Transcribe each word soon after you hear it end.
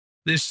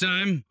This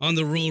time on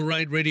the Roll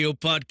Right Radio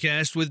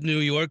podcast with New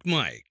York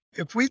Mike.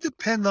 If we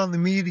depend on the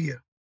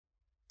media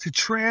to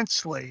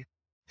translate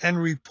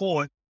and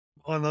report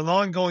on an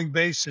ongoing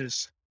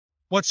basis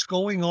what's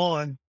going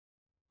on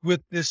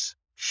with this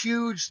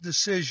huge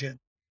decision,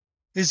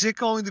 is it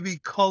going to be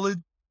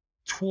colored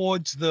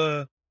towards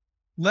the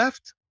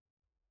left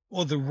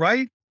or the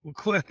right? Well,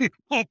 clearly it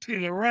won't be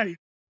the right.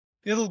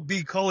 It'll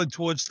be colored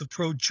towards the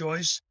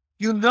pro-choice.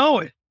 You know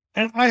it.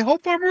 And I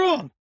hope I'm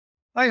wrong.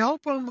 I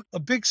hope I'm a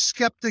big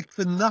skeptic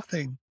for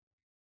nothing,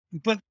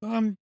 but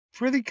I'm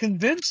pretty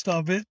convinced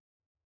of it.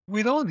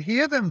 We don't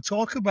hear them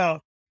talk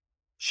about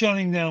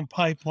shutting down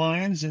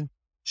pipelines and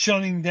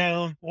shutting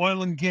down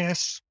oil and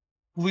gas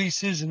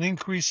leases and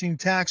increasing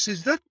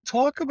taxes. They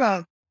talk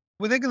about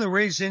were they going to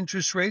raise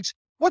interest rates?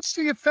 What's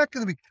the effect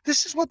going to be?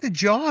 This is what the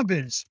job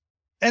is.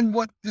 And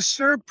what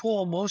disturbed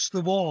Paul most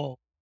of all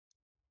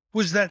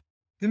was that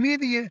the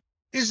media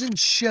isn't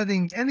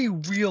shedding any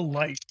real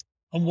light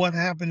on what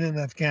happened in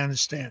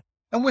Afghanistan.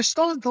 And we're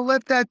starting to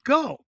let that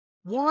go.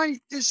 Why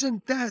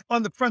isn't that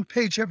on the front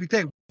page every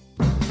day?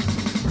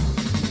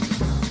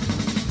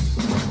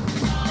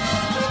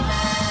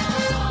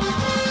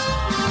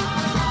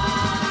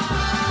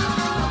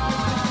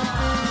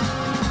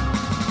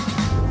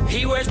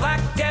 He wears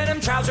black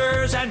denim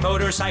trousers and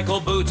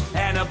motorcycle boots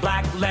and a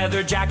black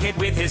leather jacket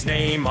with his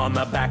name on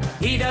the back.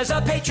 He does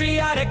a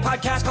patriotic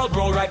podcast called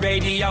Roll Right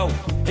Radio.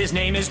 His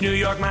name is New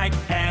York Mike,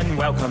 and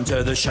welcome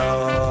to the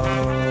show.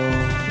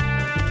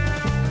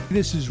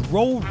 This is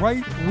Roll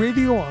Right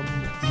Radio.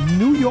 I'm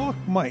New York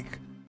Mike.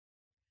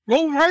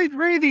 Roll Right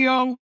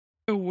Radio.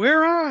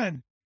 We're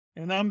on.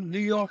 And I'm New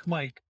York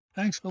Mike.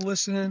 Thanks for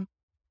listening.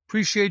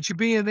 Appreciate you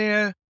being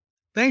there.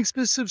 Thanks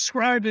for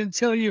subscribing.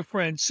 Tell your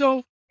friends.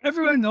 So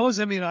everyone knows,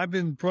 I've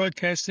been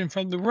broadcasting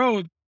from the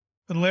road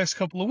for the last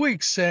couple of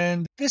weeks,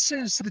 and this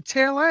is the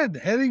tail end,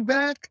 heading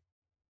back.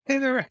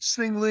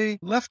 Interestingly,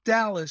 left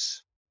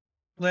Dallas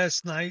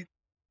last night.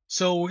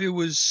 So it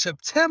was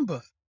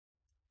September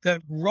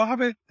that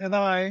Robert and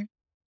I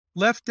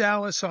left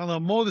Dallas on our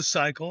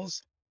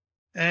motorcycles,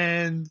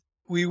 and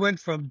we went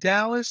from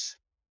Dallas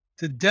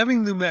to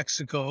Deming, New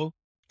Mexico,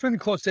 pretty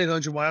close to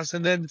 800 miles,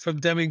 and then from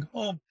Deming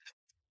home.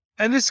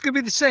 And this could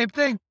be the same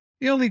thing.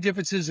 The only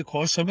difference is, of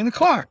course, I'm in the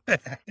car.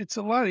 It's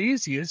a lot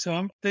easier, so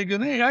I'm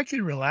thinking, hey, I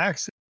can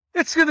relax.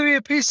 It's going to be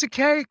a piece of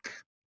cake.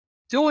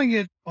 Doing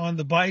it on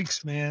the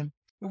bikes, man,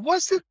 it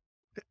wasn't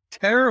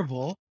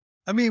terrible.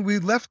 We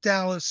left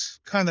Dallas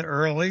kind of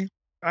early.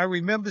 I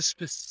remember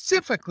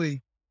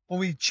specifically when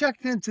we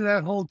checked into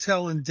that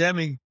hotel in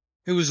Deming,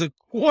 it was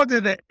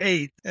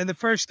 7:45. And the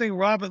first thing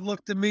Robert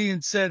looked at me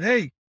and said,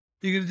 hey,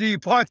 you going to do your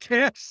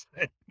podcast?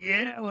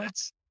 Yeah,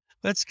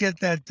 let's get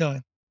that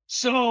done.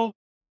 So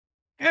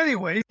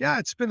anyway, yeah,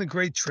 it's been a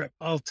great trip.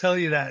 I'll tell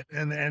you that.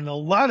 And a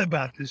lot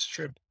about this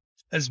trip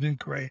has been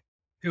great.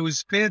 It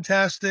was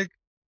fantastic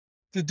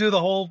to do the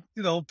whole,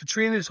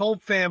 Patrina's whole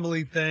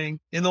family thing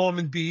in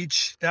Ormond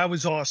Beach. That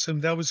was awesome.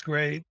 That was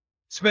great.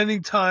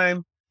 Spending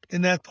time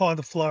in that part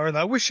of Florida.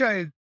 I wish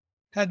I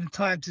had the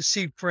time to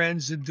see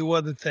friends and do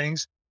other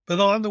things. But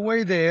on the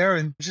way there,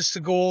 and just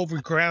to go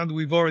over ground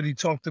we've already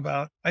talked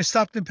about, I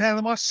stopped in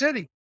Panama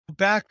City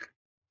back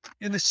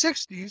in the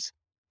 60s.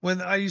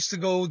 When I used to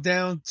go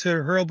down to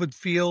Hurlbut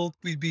Field,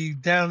 we'd be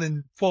down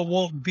in Fort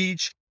Walton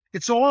Beach.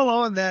 It's all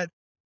on that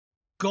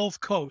Gulf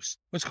Coast,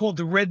 what's called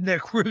the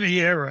Redneck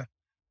Riviera.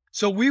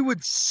 So we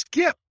would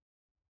skip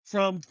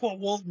from Fort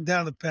Walton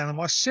down to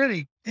Panama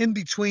City. In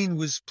between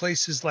was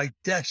places like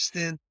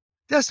Destin.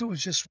 Destin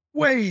was just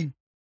way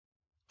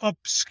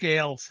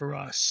upscale for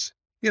us.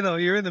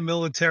 You're in the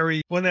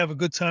military, want to have a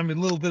good time, a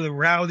little bit of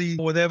rowdy,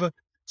 whatever.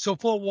 So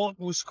Fort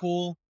Walton was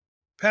cool.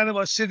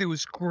 Panama City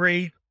was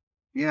great.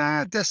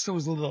 Yeah, Destin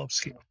was a little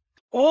upscale.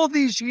 All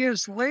these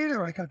years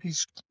later, I got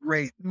these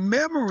great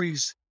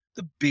memories.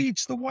 The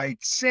beach, the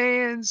white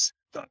sands,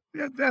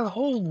 that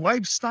whole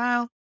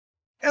lifestyle.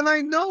 And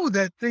I know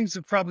that things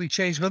have probably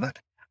changed, but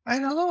I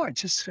don't know. I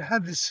just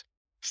had this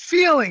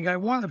feeling I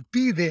want to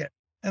be there.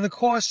 And of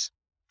course,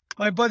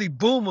 my buddy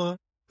Boomer,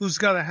 who's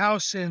got a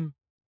house in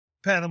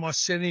Panama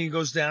City, he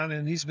goes down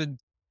and he's been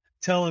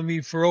telling me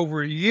for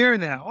over a year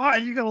now, oh,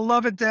 you're going to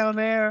love it down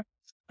there.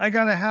 I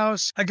got a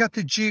house. I got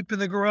the Jeep in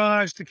the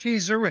garage. The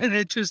keys are in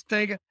it. Just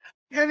take it.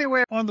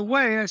 Anyway, on the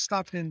way, I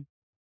stopped in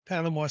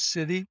Panama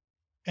City,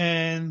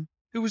 and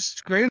it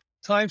was great.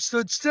 Time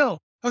stood still.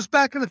 I was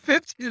back in the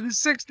 50s and the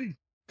 60s.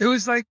 It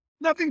was like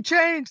nothing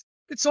changed.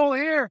 It's all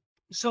here.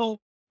 So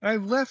I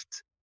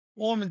left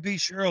Ormond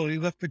Beach early,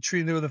 left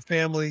Patrina with the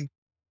family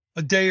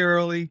a day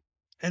early,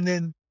 and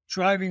then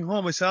driving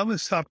home, I said, I'm going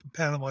to stop in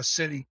Panama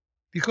City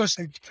because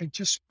I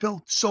just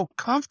felt so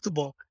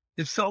comfortable.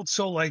 It felt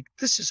so like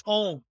this is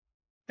home.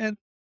 And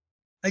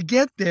I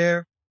get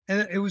there,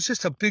 and it was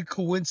just a big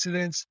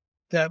coincidence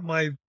that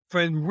my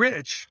friend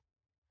Rich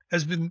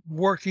has been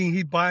working.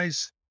 He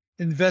buys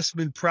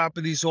investment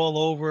properties all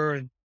over,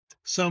 and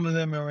some of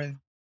them are in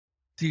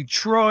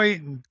Detroit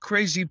and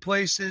crazy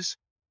places.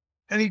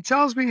 And he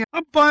tells me,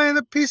 I'm buying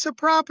a piece of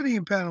property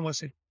in Panama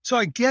City. So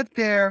I get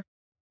there,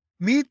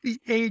 meet the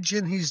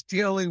agent he's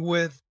dealing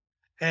with.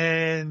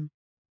 And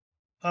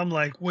I'm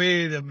like,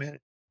 wait a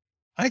minute.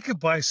 I could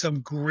buy some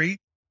great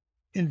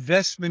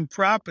investment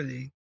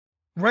property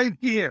right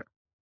here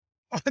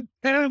on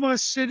Panama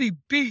City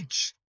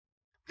Beach.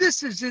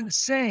 This is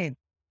insane.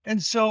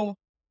 And so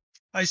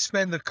I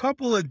spend a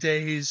couple of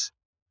days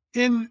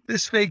in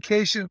this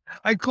vacation.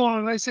 I call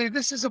and I say,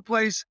 this is a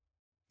place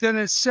that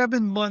has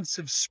 7 months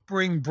of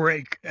spring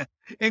break,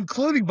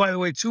 including, by the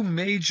way, 2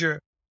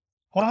 major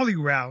Harley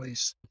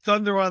rallies,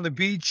 Thunder on the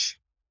Beach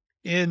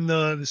in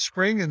the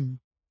spring and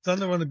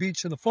Thunder on the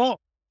Beach in the fall.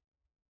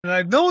 And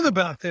I've known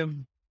about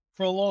them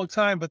for a long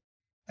time, but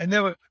I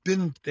never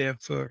been there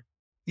for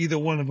either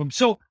one of them.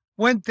 So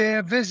went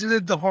there,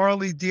 visited the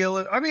Harley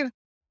dealer. I mean,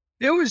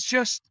 it was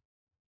just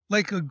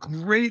like a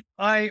great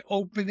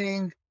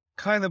eye-opening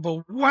kind of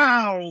a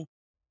wow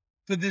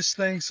for this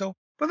thing. So,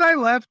 but I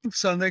left on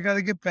Sunday, got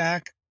to get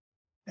back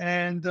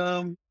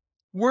and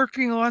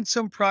working on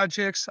some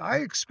projects. I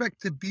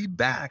expect to be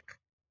back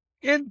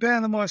in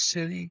Panama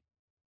City.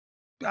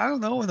 I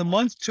don't know, in a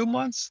month, 2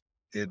 months.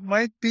 It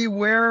might be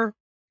where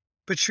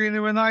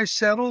Patrina and I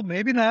settle,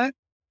 maybe not,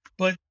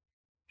 but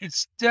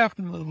it's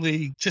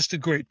definitely just a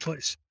great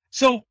place.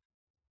 So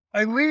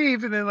I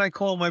leave and then I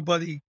call my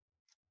buddy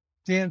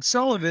Dan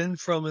Sullivan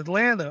from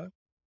Atlanta,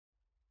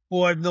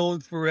 who I've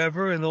known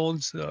forever and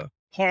owns a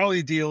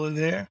Harley dealer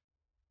there.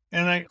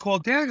 And I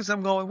called Dan because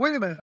I'm going, wait a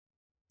minute,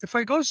 if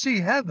I go see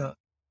Heather,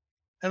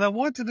 and I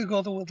wanted to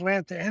go to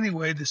Atlanta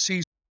anyway to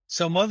see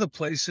some other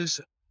places.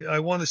 I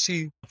want to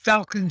see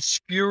Falcon's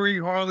Fury,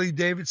 Harley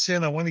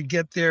Davidson. I want to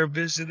get there,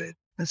 visit it.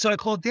 And so I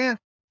called Dan,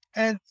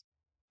 and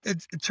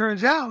it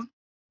turns out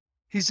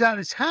he's at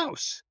his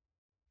house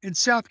in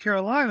South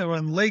Carolina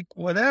on Lake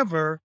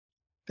whatever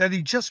that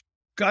he just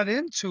got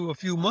into a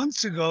few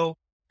months ago.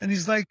 And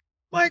he's like,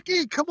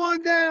 Mikey, come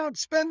on down,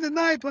 spend the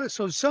night.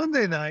 So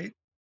Sunday night,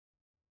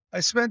 I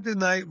spent the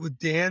night with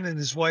Dan and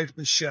his wife,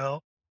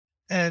 Michelle.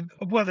 And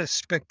what a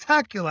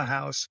spectacular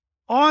house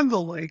on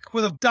the lake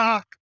with a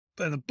dock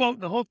and a boat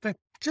and the whole thing.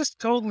 Just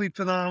totally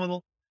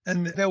phenomenal.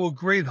 And they were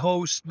great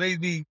hosts, made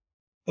me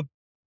a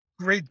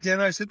great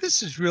dinner. I said,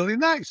 this is really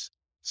nice.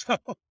 So,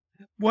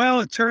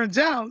 well, it turns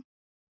out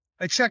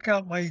I check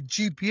out my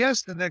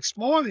GPS the next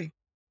morning.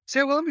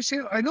 Say, well, let me see.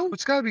 I know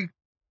it's got to be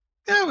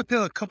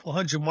within a couple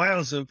 100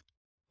 miles of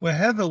where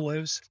Heather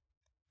lives.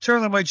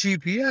 Turn on my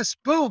GPS,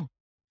 boom,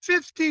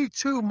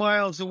 52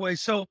 miles away.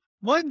 So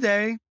one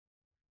day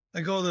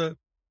I go to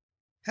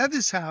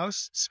Heather's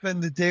house,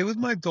 spend the day with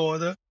my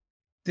daughter,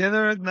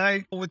 dinner at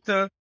night with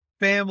the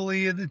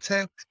family and the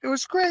tent. It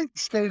was great.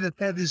 Stayed at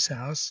Heather's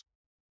house.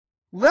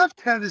 Left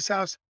Heather's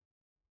house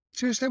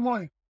Tuesday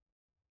morning.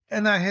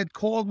 And I had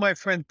called my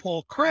friend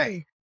Paul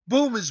Cray,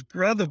 Boomer's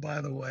brother,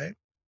 by the way,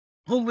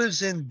 who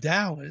lives in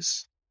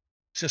Dallas,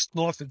 just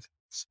north of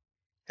Dallas.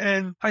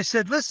 And I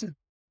said, listen,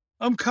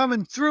 I'm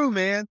coming through,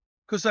 man,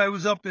 because I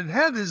was up in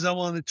Heather's. I'm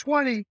on the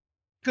 20,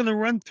 going to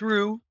run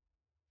through,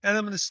 and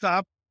I'm going to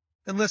stop,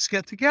 and let's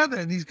get together.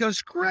 And he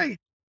goes, great.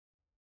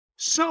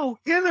 So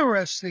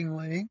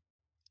interestingly,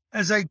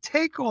 as I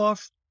take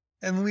off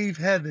and leave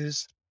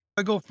Heather's,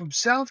 I go from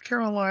South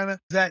Carolina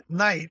that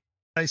night.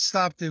 I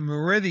stopped in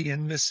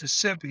Meridian,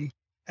 Mississippi,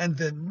 and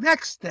the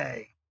next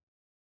day,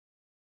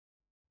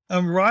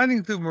 I'm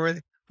riding through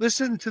Meridian,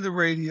 listening to the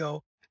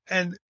radio,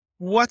 and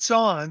what's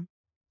on?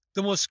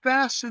 The most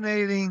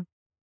fascinating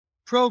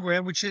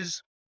program, which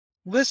is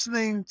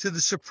listening to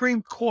the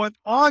Supreme Court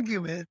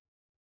argument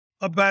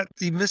about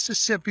the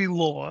Mississippi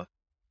law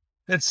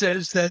that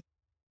says that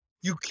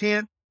you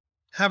can't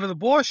have an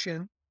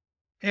abortion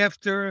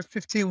after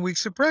 15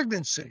 weeks of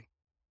pregnancy.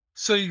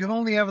 So you can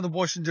only have an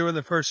abortion during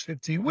the first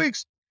 15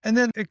 weeks. And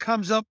then it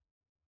comes up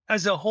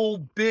as a whole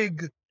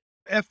big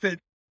effort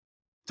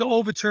to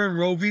overturn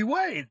Roe v.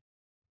 Wade.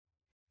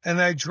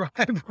 And I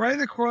drive right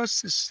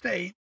across the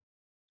state.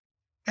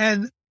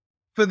 And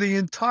for the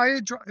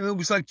entire drive, it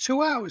was like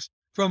 2 hours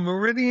from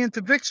Meridian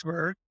to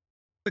Vicksburg.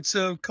 It's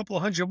a couple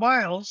of 100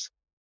 miles.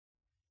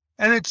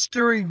 And it's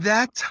during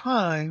that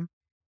time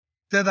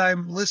that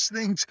I'm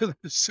listening to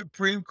the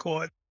Supreme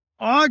Court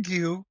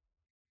argue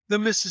the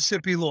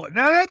Mississippi law.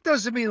 Now, that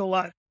doesn't mean a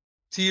lot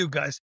to you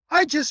guys.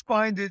 I just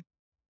find it,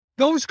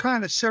 those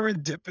kind of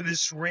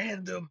serendipitous,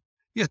 random,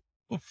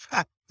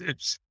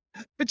 factors,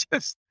 it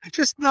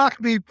just knock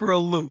me for a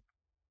loop.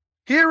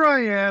 Here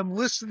I am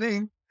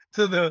listening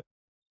to the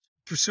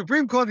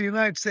Supreme Court of the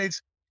United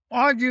States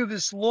argue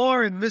this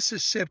law in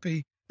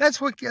Mississippi.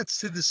 That's what gets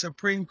to the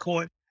Supreme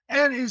Court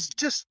and is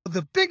just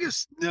the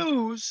biggest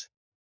news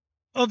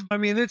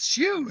it's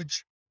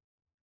huge.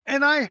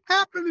 And I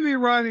happen to be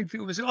riding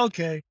through and say,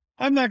 okay,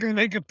 I'm not going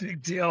to make a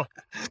big deal.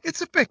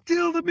 It's a big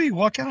deal to me.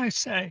 What can I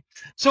say?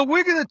 So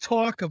we're going to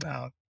talk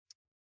about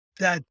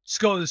that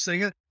SCOTUS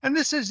thing. And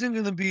this isn't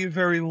going to be a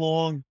very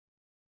long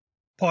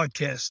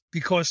podcast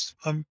because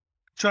I'm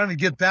trying to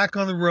get back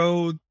on the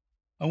road.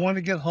 I want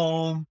to get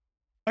home.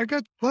 I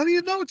got plenty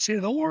of notes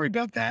here. Don't worry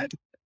about that.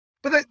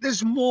 But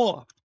there's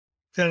more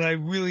that I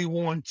really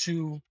want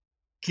to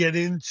get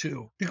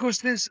into because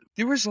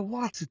there is a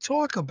lot to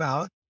talk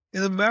about.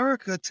 in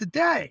America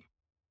today.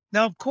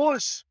 Now, of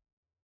course,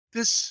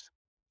 this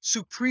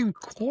Supreme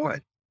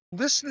Court,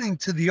 listening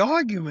to the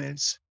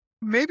arguments,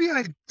 maybe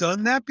I've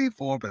done that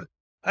before, but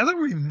I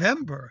don't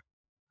remember.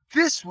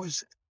 This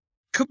was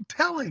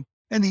compelling.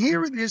 And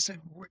here it is,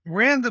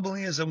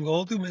 randomly, as I'm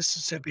going through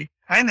Mississippi.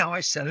 I know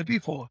I said it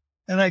before,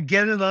 and I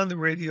get it on the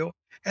radio,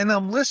 and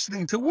I'm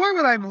listening to, why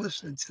would I be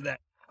listening to that?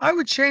 I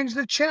would change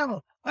the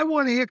channel. I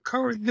want to hear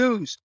current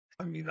news.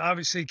 I mean,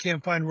 obviously, you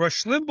can't find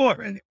Rush Limbaugh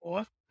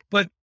anymore,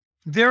 but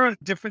there are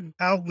different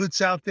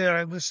outlets out there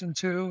I listen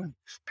to,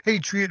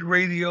 Patriot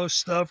Radio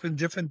stuff and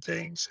different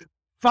things.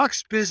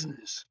 Fox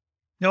Business.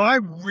 Now, I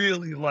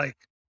really like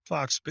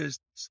Fox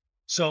Business.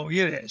 So,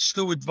 yeah,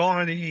 Stuart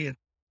Varney, and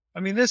I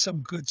mean, there's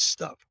some good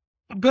stuff.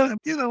 But,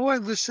 I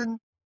listened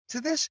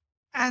to this,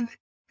 and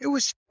it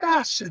was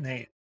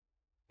fascinating.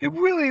 It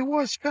really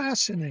was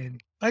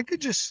fascinating. I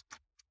could just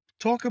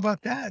talk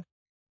about that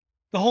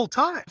the whole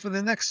time for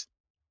the next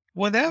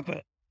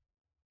whatever,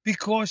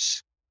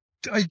 because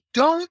I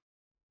don't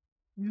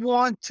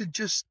want to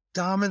just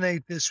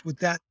dominate this with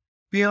that.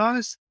 Be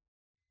honest,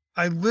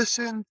 I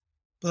listen,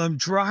 but I'm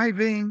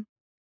driving.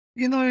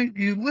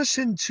 You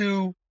listen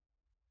to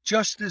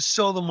Justice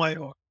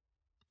Sotomayor,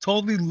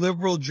 totally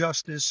liberal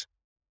justice,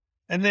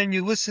 and then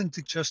you listen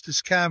to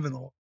Justice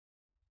Kavanaugh,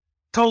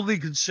 totally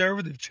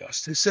conservative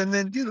justice, and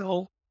then,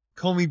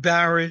 Comey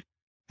Barrett,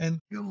 and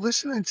you're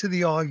listening to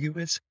the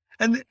arguments,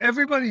 and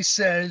everybody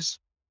says,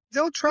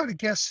 they'll try to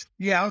guess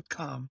the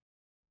outcome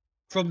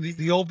from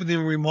the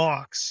opening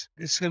remarks.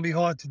 It's going to be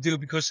hard to do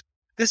because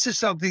this is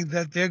something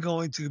that they're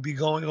going to be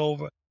going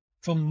over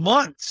for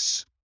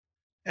months,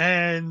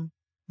 and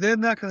they're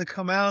not going to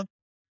come out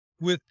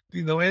with,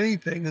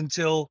 anything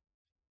until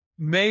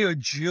May or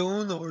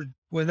June or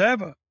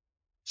whatever.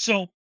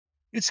 So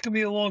it's going to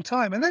be a long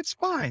time, and that's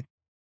fine.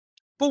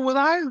 But what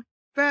I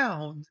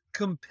found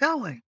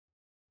compelling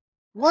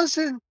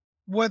wasn't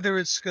whether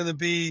it's going to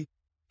be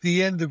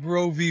the end of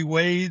Roe v.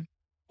 Wade,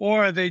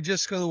 or are they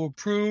just going to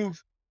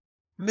approve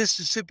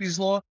Mississippi's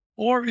law,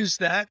 or is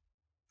that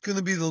going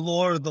to be the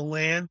law of the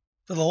land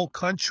for the whole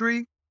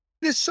country?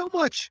 There's so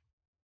much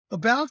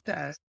about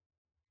that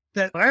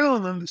I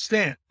don't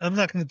understand. I'm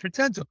not going to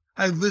pretend to.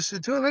 I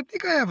listened to it. I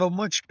think I have a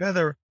much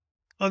better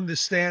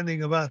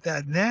understanding about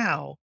that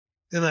now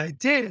than I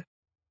did.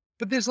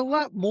 But there's a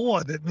lot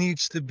more that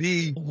needs to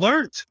be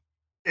learned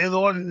in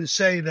order to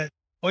say that,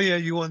 oh, yeah,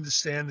 you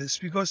understand this,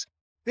 because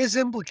there's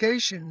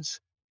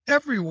implications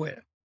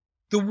everywhere.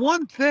 The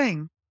one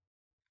thing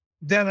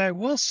that I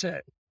will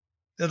say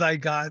that I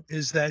got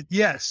is that,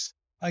 yes,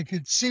 I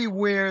could see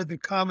where the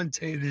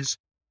commentators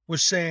were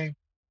saying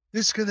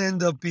this could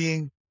end up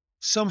being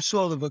some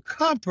sort of a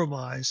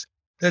compromise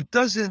that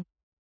doesn't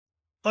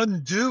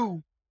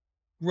undo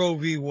Roe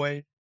v.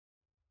 Wade,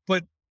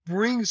 but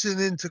brings it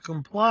into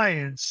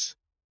compliance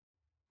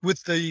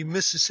with the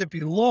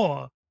Mississippi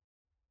law.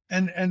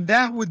 And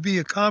that would be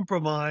a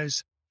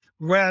compromise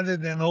rather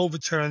than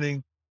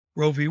overturning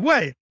Roe v.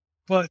 Wade.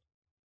 But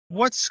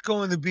what's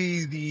going to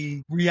be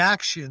the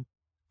reaction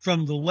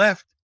from the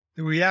left?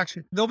 The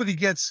reaction, nobody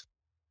gets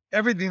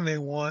everything they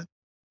want.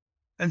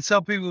 And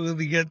some people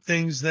really get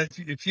things that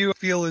if you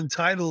feel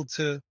entitled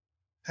to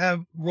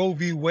have Roe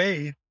v.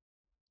 Wade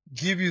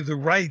give you the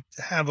right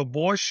to have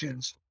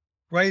abortions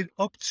right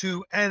up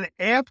to and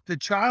after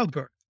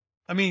childbirth.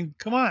 I mean,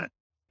 come on.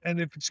 And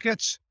if it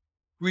gets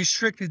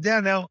restricted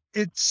down, now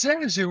it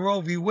says in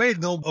Roe v.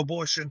 Wade, no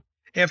abortion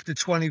after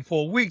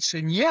 24 weeks.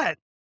 And yet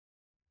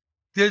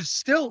there's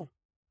still,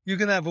 you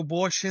can have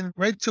abortion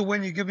right to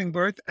when you're giving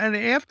birth and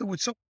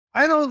afterwards. So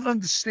I don't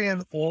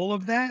understand all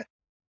of that,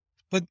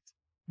 but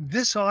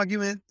this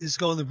argument is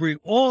going to bring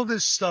all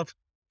this stuff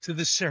to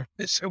the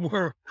surface, and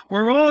we're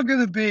all going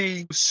to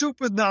be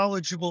super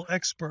knowledgeable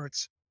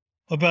experts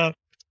about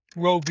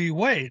Roe v.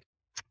 Wade.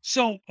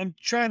 So I'm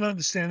trying to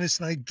understand this,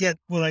 and I get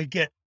what I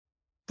get.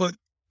 But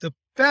the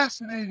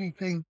fascinating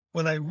thing,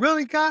 what I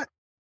really got,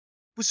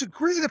 was a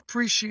great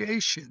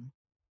appreciation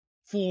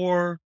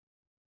for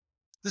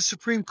the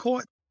Supreme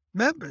Court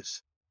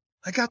members.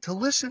 I got to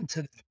listen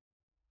to them,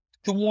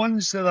 the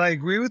ones that I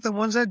agree with, the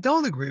ones I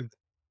don't agree with.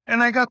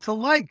 And I got to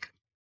like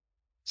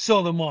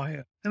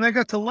Sotomayor, and I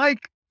got to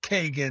like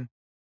Kagan,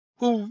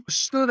 who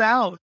stood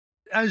out,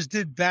 as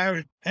did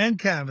Barrett and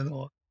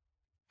Kavanaugh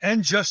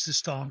and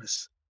Justice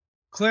Thomas.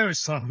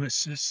 Clarence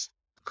Thomas is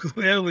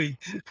clearly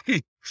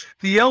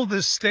the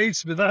eldest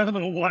statesman. I don't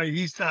know why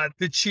he's not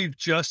the Chief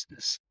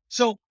Justice.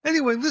 So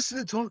anyway,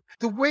 listen to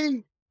the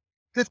way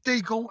that they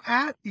go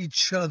at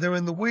each other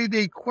and the way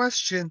they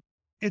question,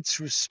 it's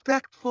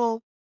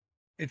respectful,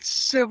 it's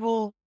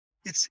civil,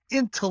 it's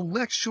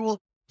intellectual.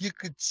 You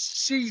could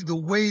see the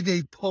way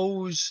they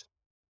pose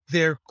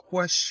their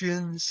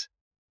questions.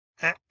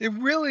 It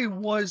really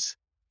was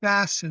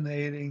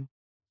fascinating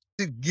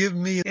to give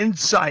me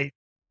insight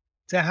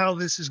to how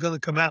this is going to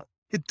come out.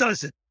 It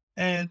doesn't.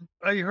 And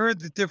I heard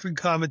the different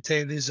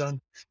commentators on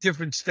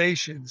different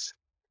stations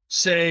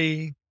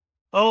say,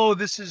 oh,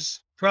 this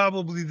is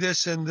probably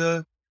this, and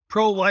the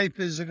pro-life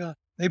is,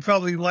 they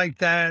probably like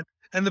that,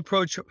 and the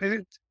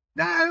pro-choice.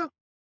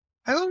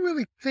 I don't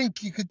really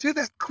think you could do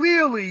that.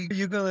 Clearly,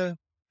 you're going to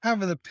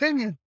have an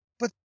opinion,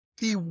 but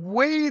the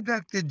way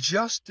that the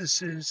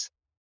justices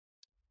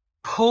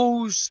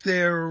pose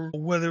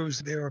whether it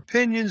was their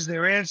opinions,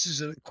 their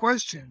answers, or the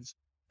questions,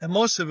 and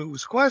most of it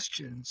was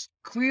questions,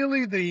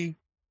 clearly the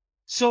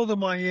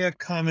Sotomayor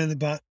comment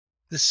about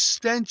the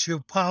stench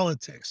of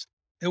politics,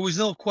 there was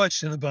no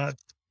question about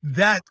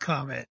that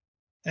comment.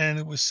 And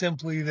it was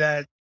simply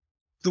that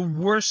the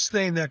worst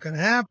thing that can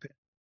happen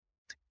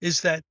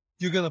is that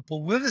you're going to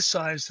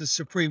politicize the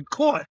Supreme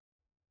Court.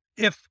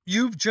 If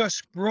you've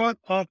just brought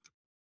up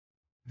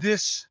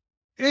this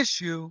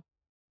issue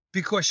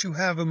because you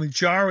have a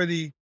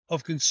majority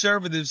of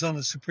conservatives on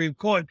the Supreme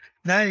Court,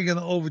 now you're going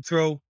to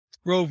overthrow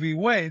Roe v.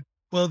 Wade.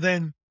 Well,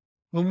 then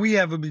when we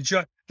have a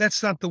majority,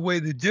 that's not the way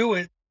to do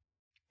it.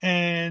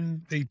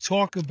 And they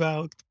talk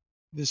about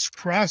this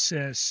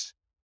process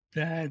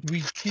that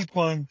we keep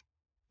on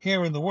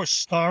hearing, the word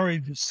stare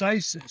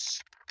decisis,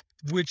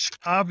 which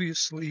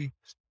obviously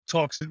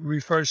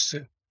refers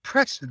to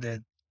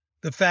precedent,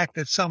 the fact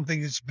that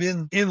something has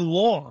been in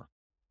law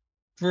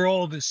for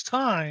all this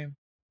time.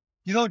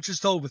 You don't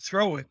just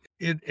overthrow it.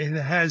 It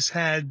has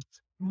had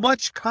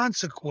much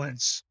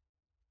consequence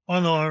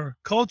on our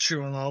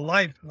culture, on our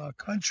life, on our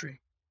country.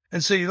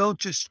 And so you don't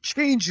just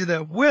change it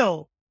at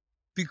will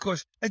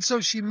and so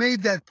she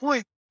made that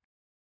point.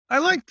 I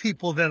like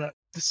people that are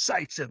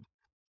decisive.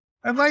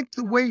 I like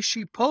the way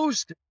she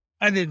posed it.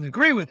 I didn't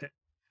agree with it.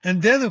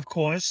 And then, of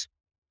course,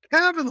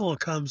 Kavanaugh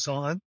comes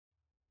on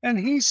and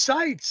he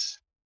cites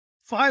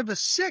 5 or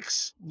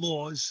 6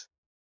 laws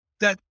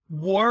that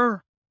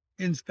were,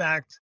 in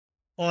fact,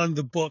 on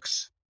the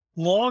books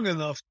long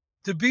enough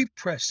to be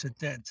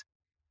precedent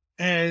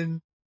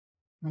and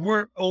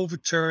were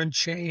overturned,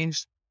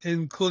 changed,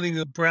 including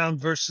the Brown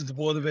versus the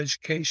Board of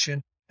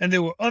Education. And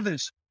there were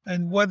others.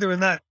 And whether or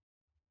not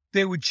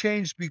they were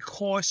changed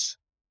because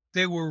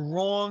they were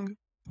wrong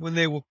when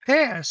they were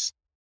passed,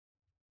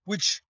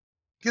 which,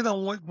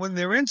 when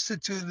they're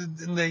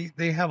instituted and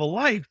they have a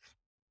life,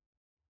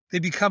 they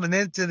become an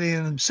entity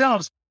in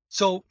themselves.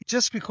 So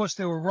just because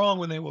they were wrong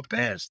when they were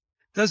passed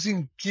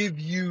doesn't give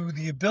you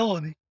the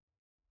ability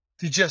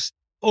to just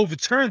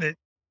overturn it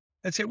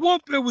and say, well,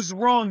 it was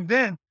wrong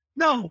then.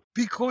 No,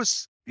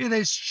 because it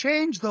has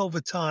changed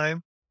over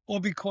time, or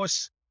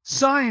because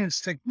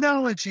science,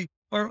 technology,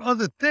 or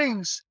other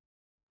things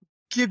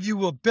give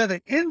you a better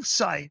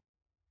insight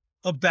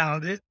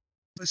about it.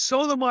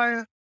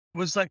 Sotomayor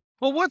was like,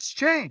 well, what's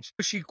changed?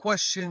 She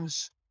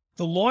questions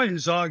the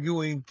lawyers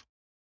arguing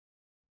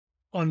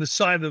on the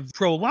side of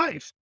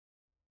pro-life.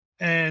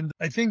 And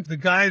I think the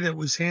guy that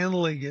was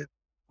handling it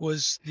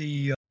was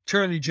the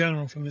Attorney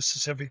General from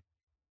Mississippi.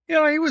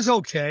 He was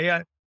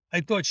okay.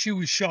 I thought she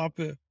was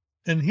sharper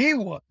than he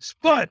was,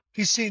 but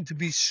he seemed to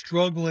be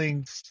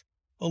struggling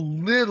a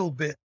little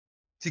bit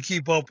to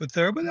keep up with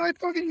her. But I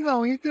thought,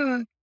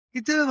 he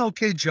did an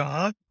okay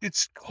job.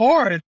 It's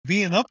hard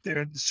being up there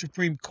at the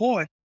Supreme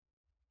Court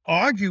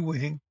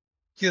arguing,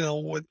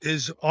 what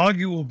is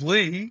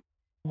arguably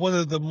one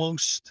of the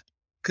most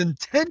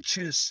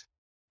contentious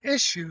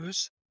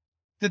issues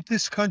that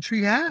this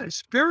country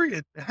has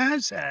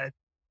had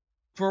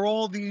for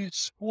all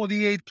these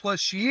 48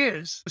 plus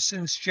years,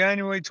 since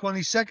January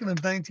 22nd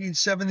of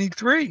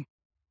 1973,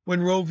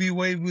 when Roe v.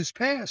 Wade was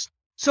passed.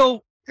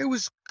 So it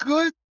was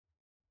good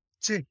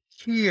to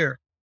hear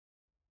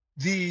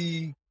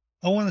I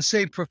want to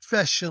say,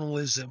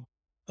 professionalism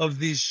of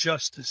these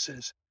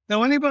justices.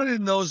 Now, anybody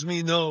that knows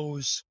me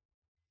knows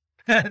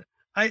that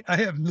I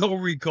have no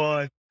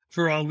regard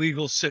for our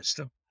legal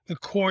system, the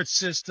court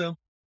system.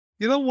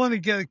 You don't want to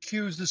get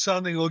accused of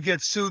something or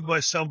get sued by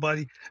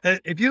somebody.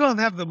 If you don't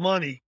have the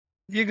money,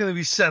 you're going to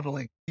be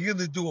settling. You're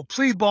going to do a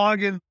plea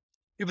bargain.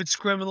 If it's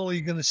criminal,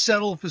 you're going to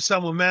settle for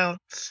some amount.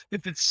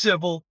 If it's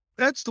civil,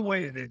 that's the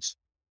way it is.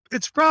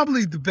 It's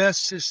probably the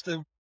best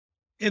system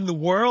in the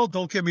world.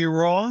 Don't get me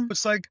wrong.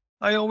 It's like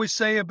I always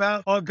say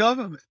about our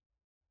government.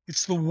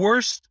 It's the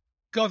worst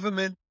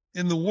government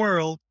in the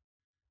world,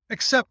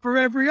 except for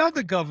every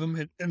other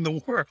government in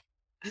the world.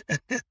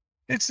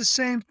 It's the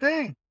same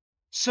thing.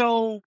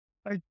 So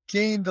I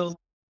gained a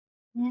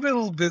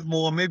little bit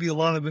more, maybe a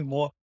lot of bit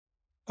more,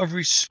 of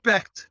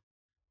respect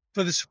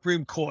for the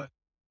Supreme Court.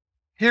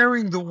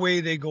 Hearing the way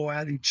they go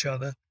at each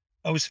other,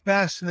 I was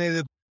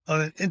fascinated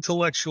on an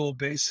intellectual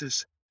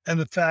basis, and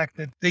the fact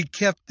that they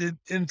kept it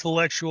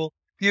intellectual.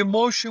 The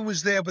emotion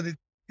was there, but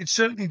it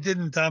certainly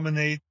didn't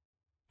dominate.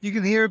 You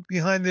can hear it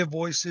behind their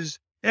voices,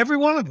 every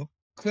one of them.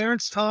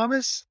 Clarence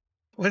Thomas,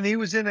 when he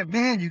was in it,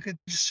 man, you could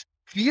just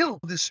feel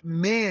this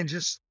man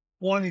just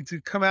wanting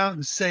to come out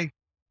and say,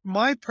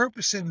 my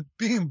purpose in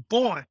being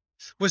born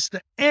was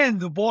to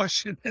end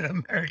abortion in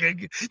America.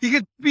 You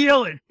could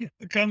feel it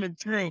coming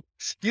through.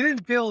 You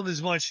didn't feel it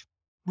as much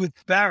with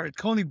Barrett.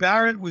 Coney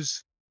Barrett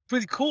was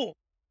pretty cool,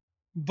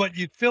 but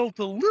you felt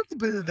a little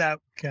bit of that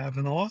with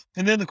Kavanaugh.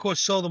 And then, of course,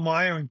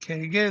 Sotomayor and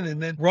Kagan.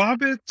 And then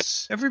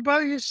Roberts,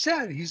 everybody has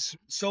said he's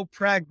so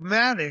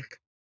pragmatic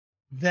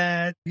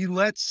that he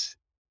lets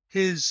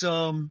his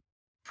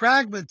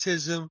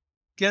pragmatism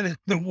get in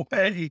the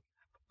way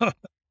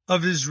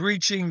of his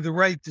reaching the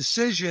right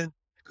decision,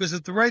 because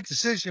if the right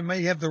decision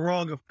may have the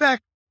wrong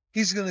effect,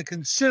 he's going to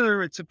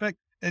consider its effect.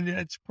 And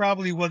it's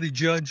probably what a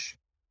judge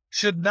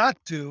should not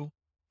do,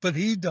 but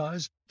he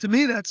does. To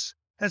me, that's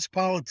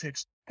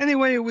politics.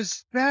 Anyway, it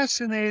was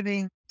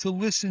fascinating to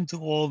listen to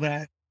all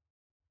that.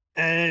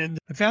 And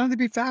I found it to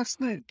be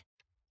fascinating.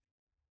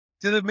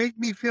 Did it make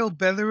me feel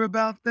better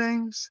about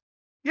things?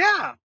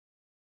 Yeah,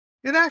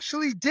 it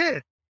actually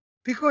did.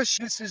 Because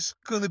this is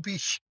going to be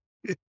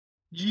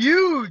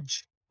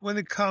huge when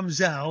it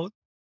comes out.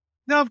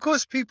 Now, of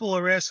course, people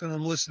are asking,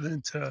 I'm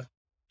listening to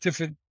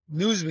different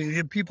news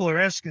media, people are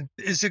asking,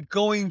 is it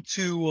going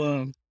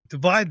to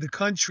divide the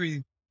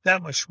country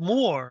that much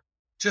more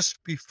just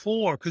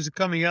before, because it's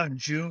coming out in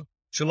June,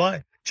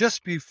 July,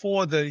 just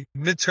before the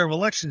midterm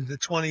elections, the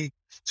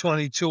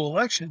 2022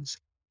 elections.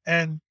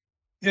 And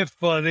if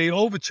they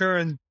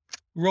overturn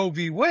Roe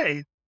v.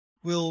 Wade,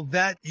 will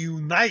that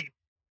unite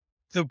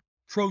the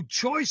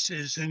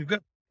pro-choicers? And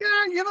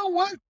yeah, you know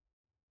what?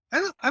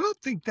 I don't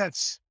think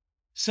that's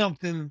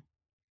something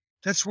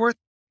that's worth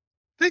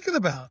thinking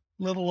about,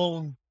 let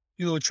alone,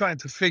 trying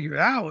to figure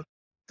out.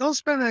 Don't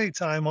spend any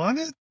time on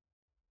it.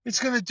 It's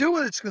going to do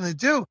what it's going to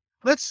do.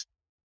 Let's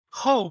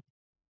hope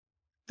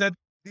that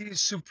these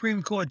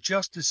Supreme Court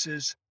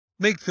justices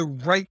make the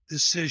right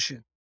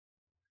decision.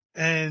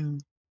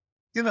 And,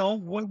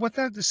 what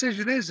that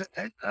decision is,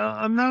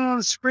 I'm not on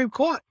the Supreme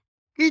Court.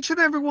 Each and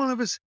every one of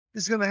us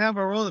is going to have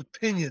our own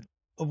opinion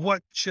of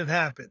what should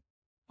happen.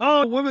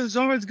 Oh, women's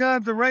always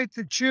got the right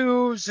to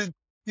choose, and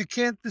you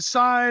can't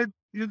decide.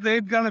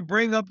 They've got to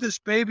bring up this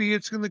baby.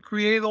 It's going to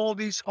create all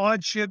these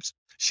hardships.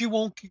 She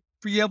won't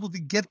be able to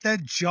get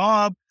that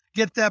job,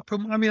 get that.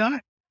 I mean,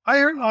 I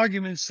heard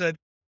arguments that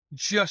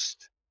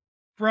just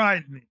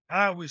fried me.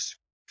 I was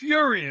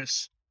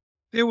furious.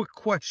 They were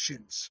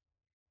questions.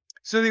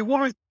 So they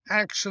weren't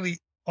actually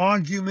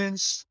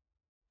arguments,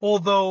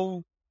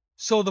 although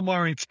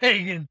Sotomayor and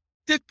Kagan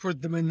did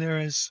put them in there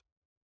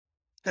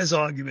as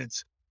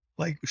arguments.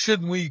 Like,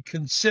 shouldn't we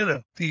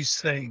consider these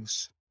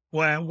things?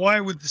 Why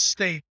would the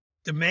state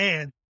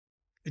demand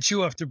that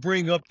you have to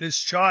bring up this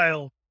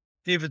child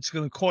if it's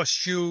going to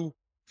cost you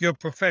your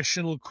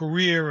professional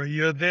career, or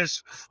you're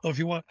this, or if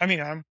you want? I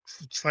mean,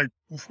 it's like,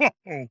 whoa,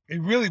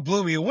 it really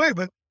blew me away.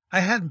 But I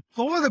hadn't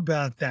thought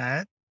about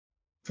that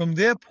from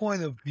their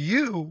point of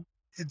view.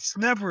 It's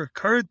never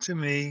occurred to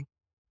me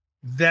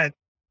that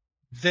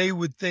they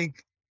would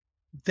think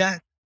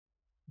that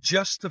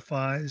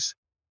justifies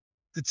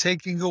the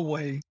taking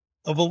away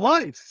of a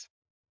life.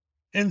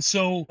 And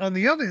so on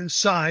the other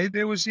side,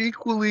 there was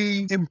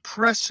equally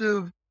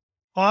impressive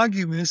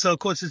arguments. Of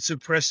course, it's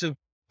impressive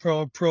from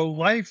a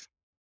pro-life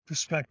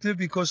perspective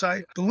because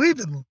I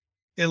believe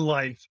in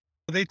life.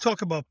 They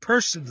talk about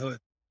personhood.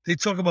 They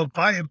talk about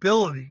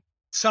viability.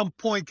 At some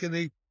point, can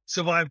they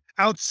survive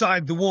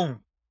outside the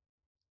womb?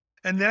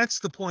 And that's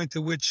the point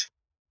to which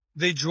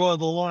they draw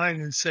the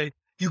line and say,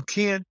 you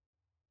can't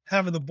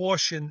have an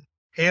abortion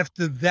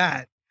after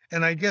that.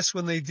 And I guess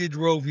when they did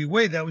Roe v.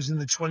 Wade, that was in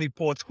the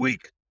 24th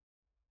week.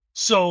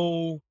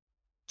 So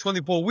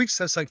 24 weeks,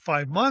 that's like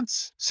 5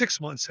 months,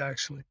 6 months,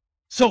 actually.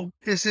 So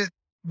is it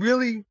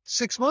really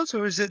 6 months,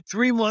 or is it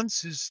 3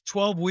 months is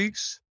 12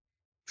 weeks,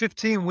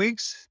 15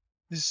 weeks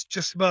is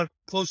just about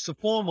close to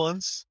 4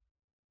 months.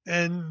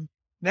 And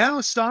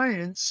now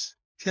science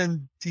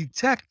can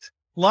detect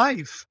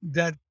life.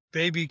 That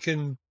baby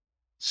can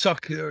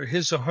suck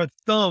his or her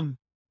thumb.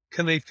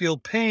 Can they feel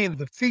pain?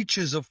 The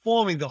features are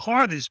forming. The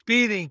heart is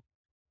beating.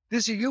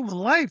 This is a human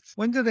life.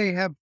 When do they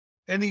have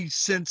any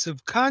sense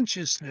of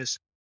consciousness?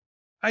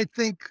 I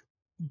think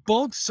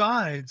both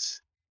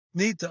sides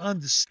need to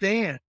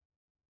understand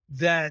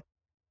that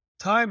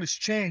time has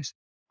changed.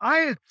 I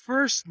had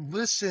first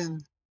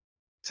listened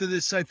to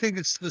this, I think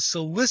it's the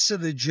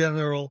Solicitor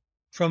General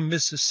from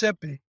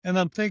Mississippi, and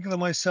I'm thinking to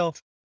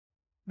myself,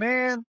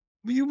 man,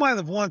 you might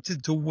have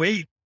wanted to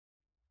wait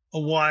a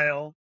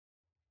while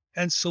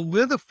and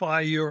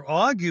solidify your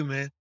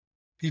argument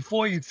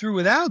before you threw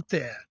it out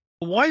there.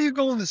 Why are you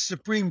going to the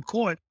Supreme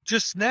Court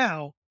just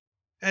now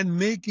and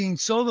making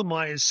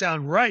Sotomayor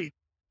sound right?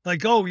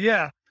 Like, oh,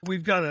 yeah,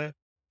 we've got a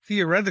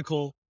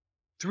theoretical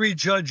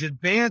 3-judge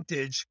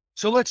advantage,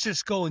 so let's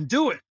just go and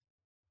do it.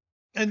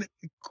 And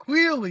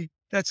clearly,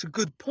 that's a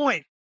good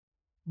point,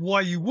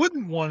 why you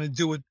wouldn't want to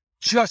do it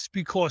just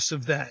because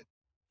of that.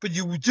 But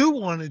you do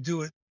want to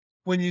do it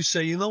when you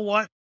say, you know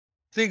what,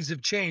 things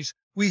have changed.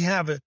 We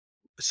have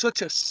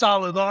such a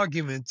solid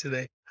argument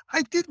today.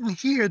 I didn't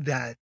hear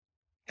that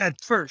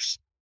at first.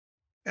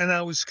 And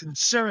I was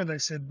concerned. I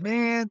said,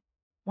 man,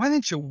 why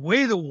didn't you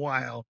wait a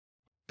while?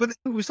 But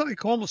it was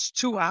like almost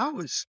 2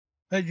 hours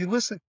that you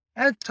listened.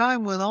 As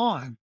time went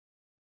on,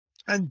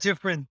 and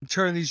different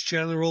attorneys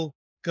general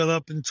got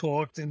up and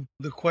talked, and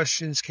the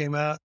questions came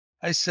out,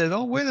 I said,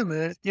 oh, wait a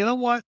minute. You know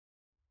what?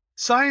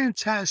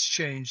 Science has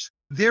changed.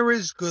 There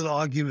is good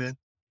argument.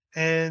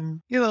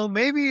 And,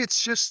 maybe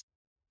it's just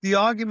the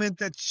argument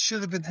that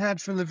should have been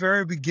had from the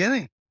very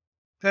beginning.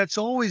 That's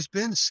always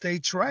been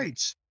states'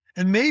 rights.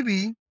 And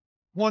maybe,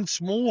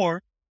 once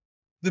more,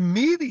 the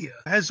media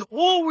has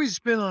always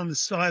been on the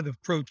side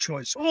of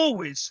pro-choice,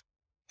 always.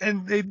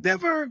 And they've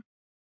never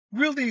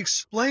really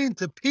explained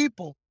to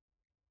people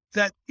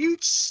that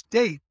each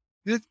state,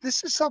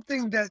 this is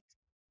something that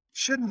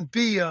shouldn't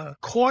be a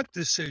court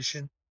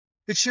decision.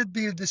 It should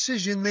be a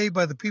decision made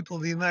by the people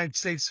of the United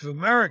States of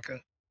America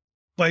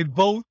by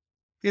vote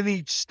in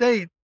each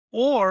state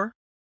or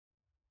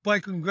by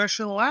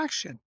congressional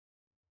action.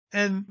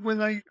 And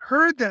when I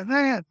heard that, and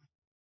I hadn't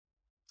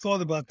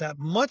thought about that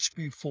much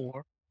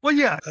before, well,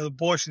 yeah,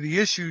 abortion, the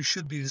issue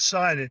should be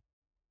decided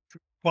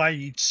by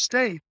each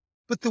state.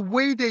 But the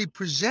way they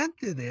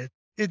presented it,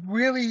 it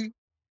really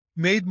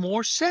made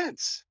more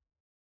sense.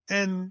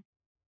 And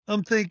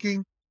I'm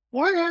thinking,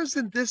 why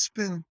hasn't this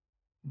been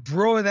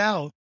brought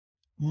out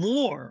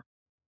more?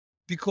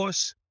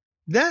 Because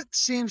that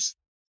seems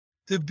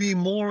to be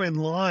more in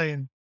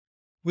line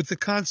with the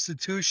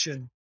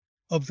Constitution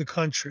of the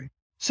country.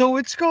 So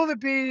it's going to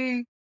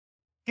be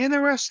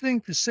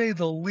interesting, to say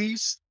the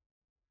least,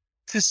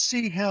 to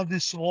see how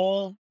this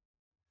all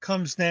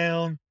comes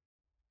down.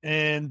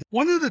 And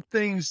one of the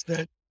things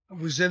that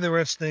was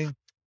interesting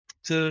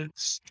to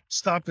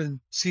stop and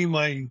see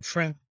my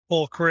friend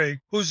Paul Craig,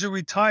 who's a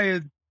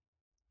retired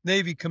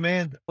Navy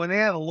commander. When he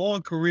had a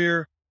long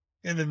career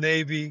in the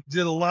Navy,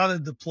 did a lot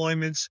of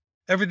deployments,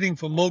 everything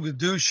from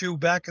Mogadishu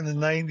back in the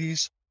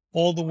 90s,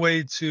 all the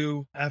way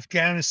to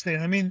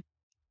Afghanistan. I mean,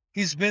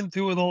 he's been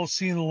through it all,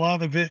 seen a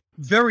lot of it,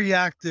 very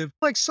active.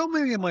 Like so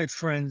many of my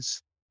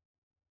friends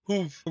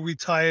who've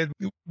retired,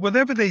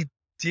 whatever they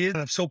did,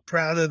 I'm so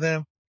proud of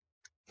them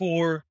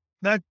for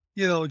not,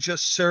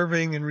 just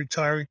serving and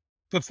retiring,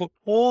 but for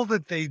all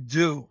that they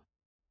do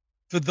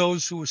for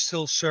those who are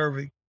still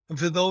serving and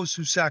for those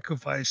who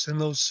sacrificed and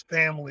those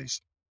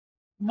families.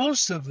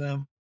 Most of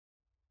them,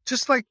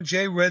 just like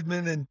Jay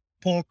Redmond and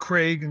Paul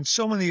Craig and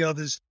so many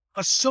others,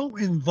 are so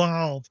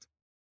involved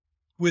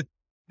with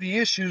the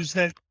issues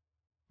that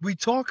we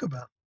talk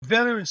about,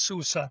 veteran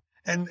suicide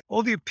and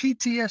all the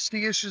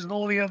PTSD issues and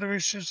all the other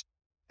issues.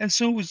 And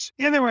so it was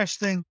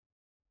interesting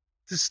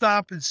to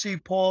stop and see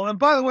Paul. And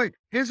by the way,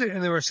 here's an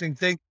interesting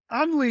thing.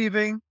 I'm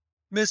leaving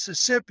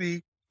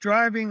Mississippi,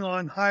 driving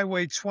on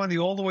Highway 20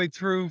 all the way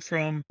through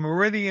from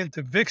Meridian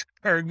to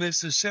Vicksburg,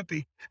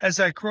 Mississippi, as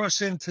I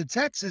cross into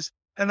Texas.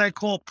 And I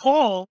call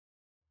Paul.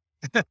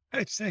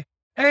 I say,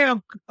 hey,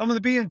 I'm going to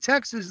be in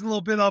Texas in a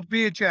little bit. I'll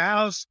be at your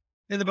house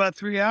in about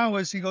 3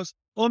 hours. He goes,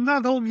 well, I'm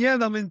not home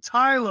yet. I'm in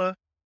Tyler.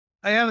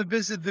 I had to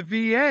visit the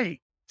VA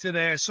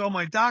today. I saw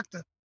my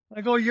doctor.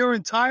 I go, you're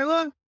in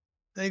Tyler?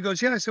 And he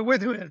goes, yeah. I said,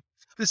 wait a minute.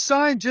 The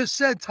sign just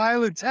said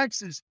Tyler,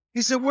 Texas.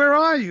 He said, where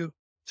are you?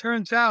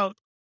 Turns out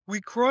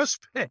we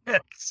crossed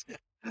paths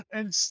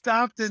and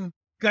stopped and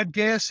got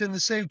gas in the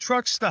same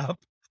truck stop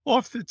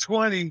off the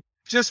 20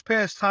 just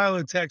past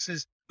Tyler,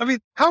 Texas. I mean,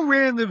 how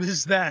random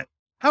is that?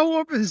 How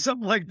often is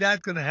something like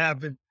that going to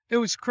happen? It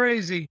was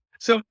crazy.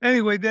 So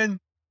anyway, then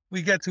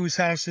we got to his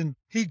house and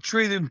he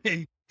treated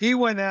me. He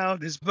went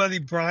out. His buddy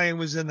Brian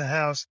was in the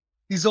house.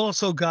 He's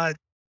also got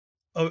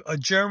a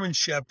German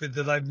Shepherd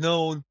that I've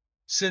known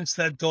since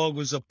that dog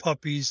was a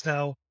puppy. He's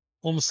now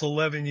almost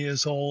 11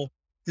 years old.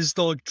 His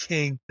dog,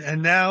 King.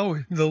 And now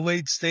in the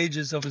late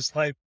stages of his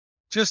life,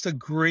 just a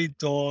great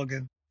dog.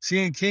 And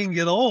seeing King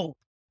get old,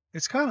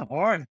 it's kind of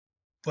hard.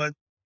 But,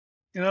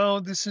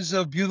 this is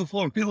a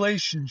beautiful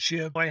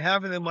relationship. I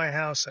have it in my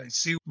house. I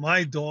see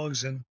my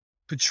dogs and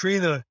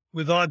Katrina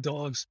with our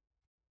dogs.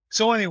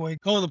 So anyway,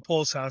 going to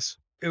Paul's house,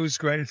 it was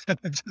great. I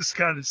just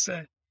got to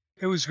say,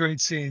 it was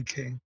great seeing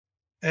King.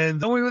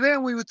 And when we were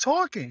there, we were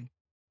talking.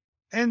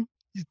 And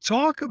you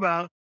talk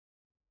about,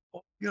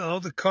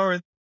 the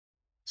current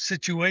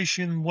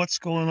situation, what's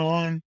going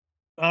on.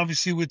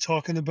 Obviously, we're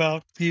talking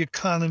about the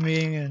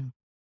economy and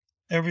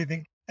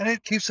everything. And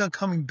it keeps on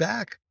coming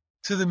back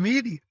to the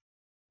media.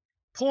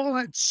 Paul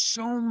had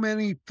so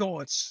many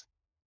thoughts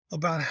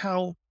about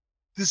how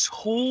this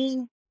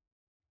whole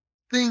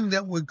thing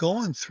that we're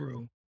going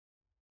through,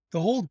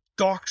 the whole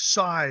dark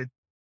side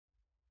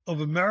of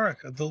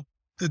America,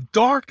 the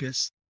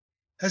darkest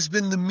has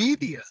been the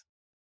media,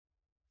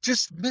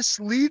 just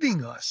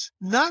misleading us,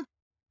 not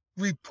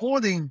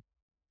reporting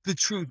the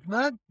truth,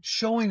 not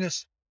showing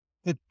us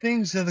the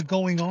things that are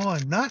going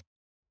on, not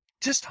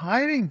just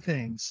hiding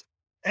things.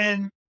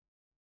 And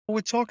we're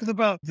talking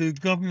about the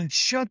government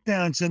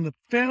shutdowns and the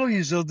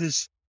failures of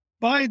this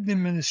Biden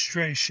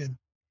administration.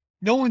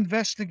 No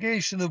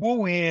investigation of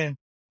Wuhan,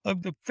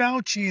 of the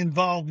Fauci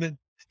involvement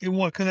in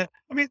what can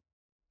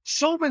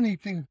so many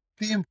things.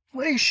 The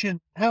inflation,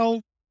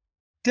 how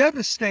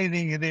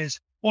devastating it is,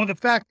 or the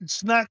fact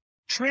it's not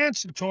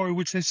transitory,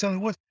 which they said it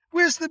was.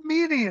 Where's the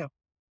media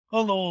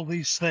on all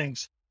these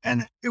things?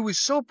 And it was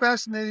so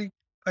fascinating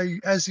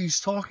as he's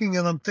talking,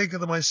 and I'm thinking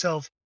to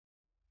myself,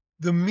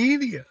 the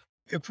media,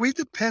 if we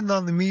depend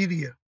on the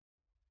media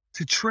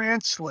to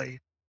translate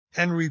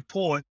and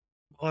report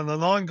on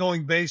an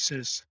ongoing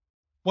basis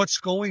what's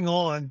going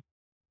on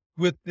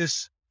with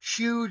this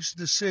huge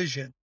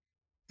decision,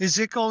 is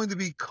it going to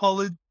be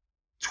colored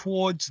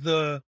towards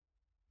the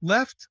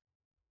left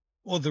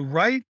or the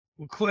right?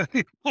 Well, clearly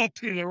it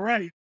won't be the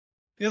right.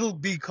 it'll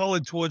be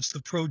colored towards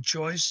the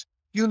pro-choice.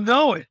 You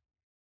know it.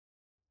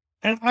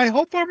 And I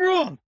hope I'm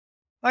wrong.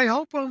 I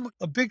hope I'm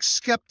a big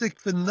skeptic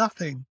for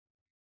nothing,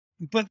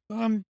 but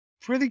I'm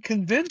pretty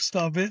convinced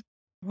of it.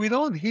 We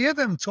don't hear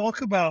them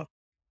talk about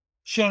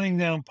shutting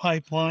down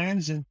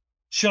pipelines and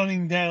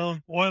shutting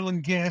down oil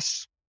and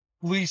gas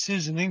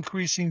leases and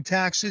increasing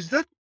taxes.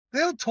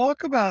 They'll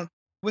talk about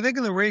when they're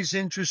going to raise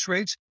interest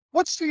rates.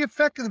 What's the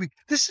effect going to be?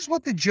 This is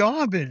what the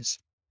job is.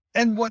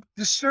 And what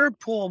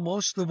disturbed Paul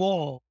most of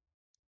all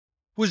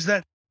was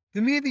that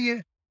the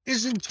media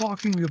isn't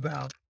talking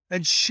about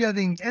and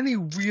shedding any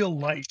real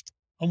light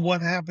on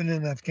what happened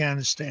in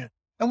Afghanistan.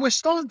 And we're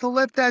starting to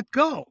let that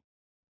go.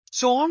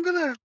 So I'm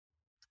going to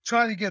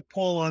try to get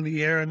Paul on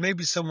the air and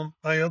maybe some of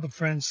my other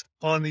friends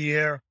on the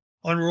air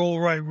on Roll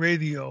Right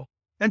Radio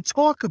and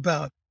talk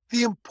about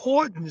the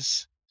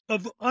importance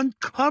of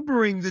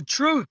uncovering the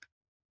truth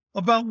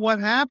about what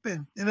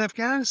happened in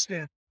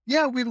Afghanistan.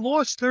 Yeah, we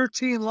lost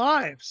 13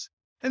 lives,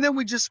 and then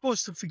we're just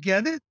supposed to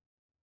forget it?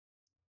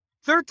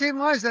 13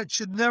 lives that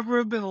should never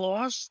have been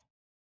lost.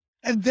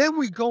 And then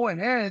we go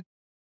ahead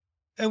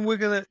and we're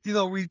going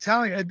to,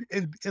 retaliate.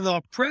 In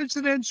our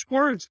president's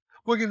words,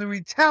 we're going to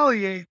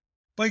retaliate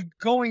by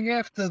going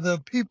after the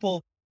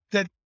people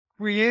that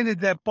created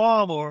that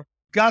bomb or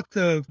got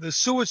the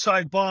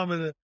suicide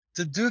bomber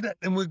to do that.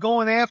 And we're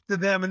going after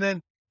them. And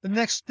then the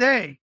next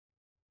day,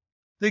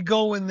 they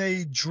go and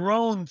they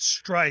drone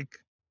strike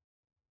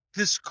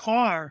this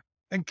car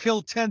and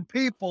kill 10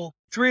 people,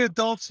 3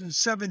 adults and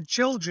 7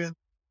 children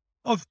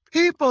of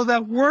people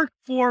that work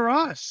for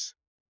us.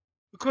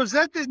 Because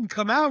that didn't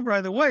come out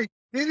right away.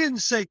 They didn't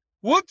say,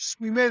 whoops,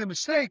 we made a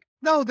mistake.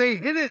 No, they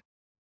hid it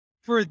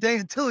for a day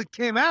until it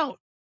came out.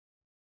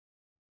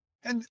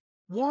 And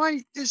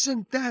why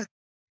isn't that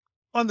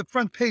on the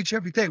front page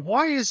every day?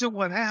 Why isn't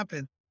what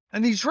happened?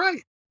 And he's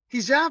right.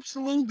 He's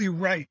absolutely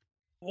right.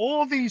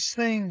 All these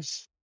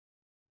things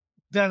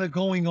that are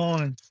going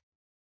on,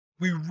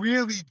 we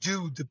really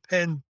do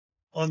depend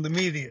on the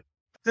media.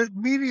 The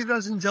media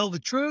doesn't tell the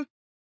truth.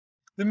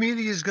 The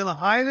media is going to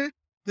hide it.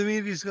 The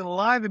media is going to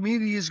lie. The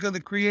media is going to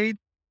create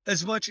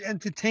as much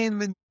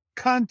entertainment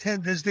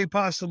content as they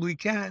possibly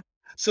can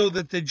so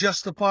that they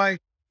justify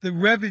the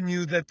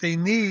revenue that they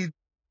need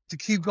to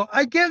keep going.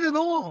 I get it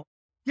all.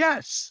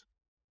 Yes.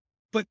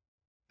 But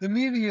the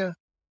media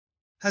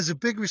has a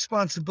big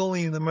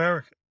responsibility in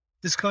America.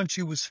 This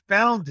country was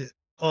founded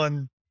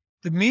on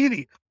the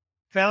media,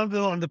 founded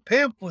on the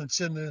pamphlets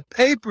and the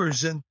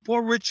papers and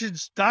Poor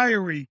Richard's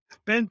Diary,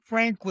 Ben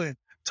Franklin,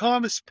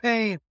 Thomas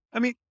Paine. I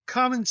mean,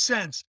 common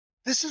sense.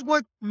 This is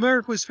what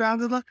America was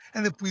founded on.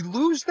 And if we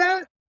lose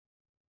that,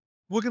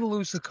 we're going to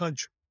lose the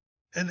country.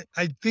 And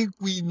I think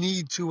we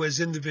need to,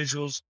 as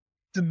individuals,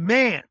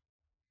 demand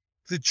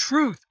the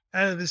truth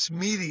out of this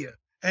media.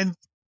 And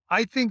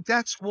I think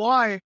that's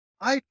why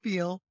I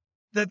feel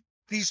that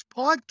these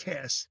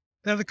podcasts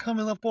that are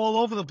coming up all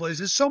over the place,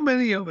 there's so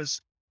many of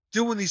us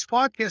doing these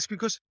podcasts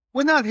because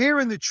we're not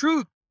hearing the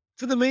truth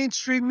for the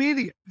mainstream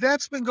media.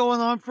 That's been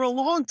going on for a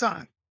long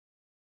time.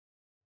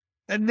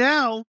 And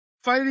now,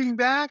 fighting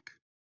back,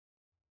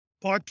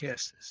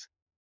 podcasters.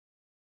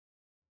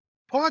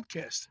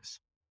 Podcasters.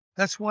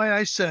 That's why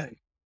I say,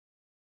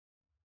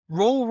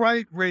 Roll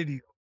Right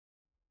Radio,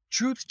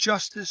 truth,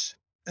 justice,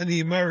 and the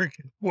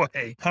American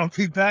way. I'll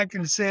be back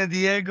in San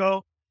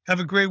Diego. Have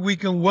a great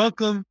weekend.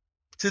 Welcome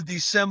to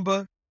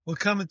December. We're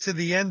coming to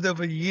the end of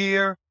a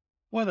year.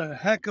 What a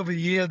heck of a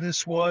year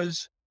this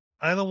was.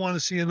 I don't want to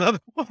see another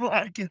one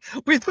like it.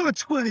 We thought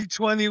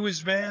 2020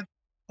 was bad.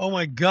 Oh,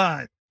 my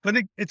God. But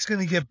it's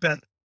going to get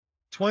better.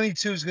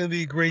 22 is going to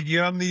be a great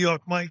year. I'm New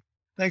York Mike.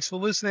 Thanks for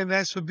listening.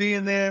 Thanks for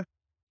being there.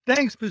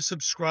 Thanks for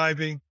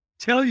subscribing.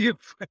 Tell your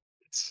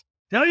friends.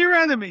 Tell your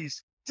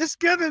enemies. Just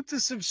get them to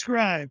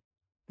subscribe.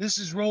 This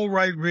is Roll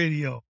Right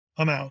Radio.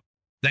 I'm out.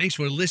 Thanks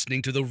for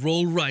listening to the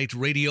Roll Right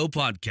Radio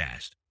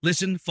podcast.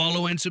 Listen,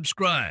 follow, and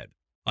subscribe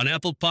on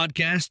Apple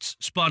Podcasts,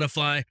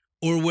 Spotify,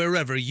 or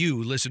wherever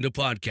you listen to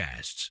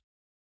podcasts.